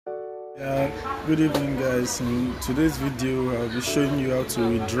Good evening guys. In today's video I'll be showing you how to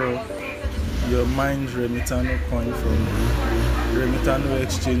withdraw your mined Remitano coin from Remitano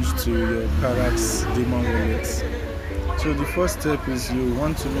exchange to your Carax demon wallet. So the first step is you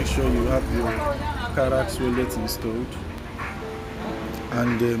want to make sure you have your Carax wallet installed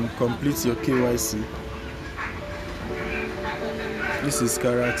and then complete your KYC. This is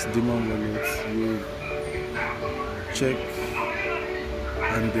Carax demon wallet. You check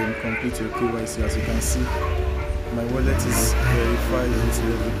and then complete your KYC. As you can see, my wallet is verified with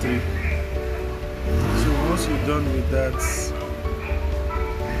level 3. So once you're done with that,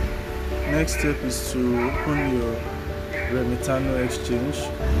 next step is to open your Remitano exchange.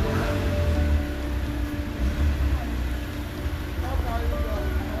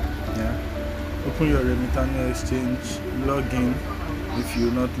 Open your Remitano exchange, log in if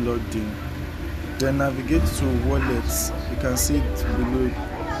you're not logged in. Then navigate to wallets. You can see it below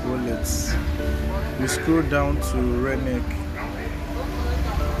wallets. You scroll down to RENEC.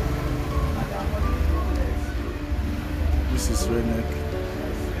 This is RENEC.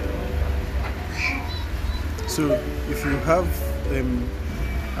 So if you have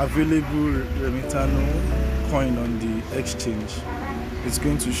available Remitano coin on the exchange, it's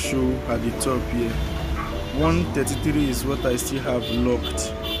going to show at the top here. 133 is what I still have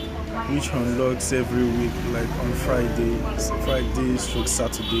locked, which unlocks every week, like on Friday /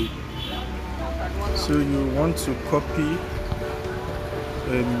 Saturday. So you want to copy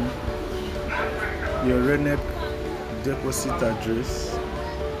your RENEC deposit address.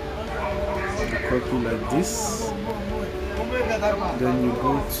 You copy like this, then you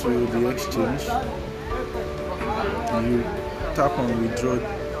go to the exchange, you tap on withdraw,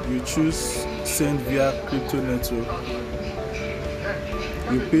 you choose send via crypto network,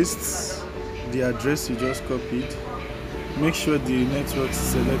 you paste the address you just copied, make sure the network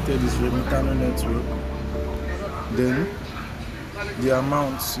selected is Remitano network, then the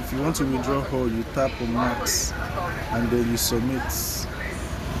amounts, if you want to withdraw all, you tap on max and then you submit.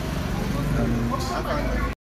 And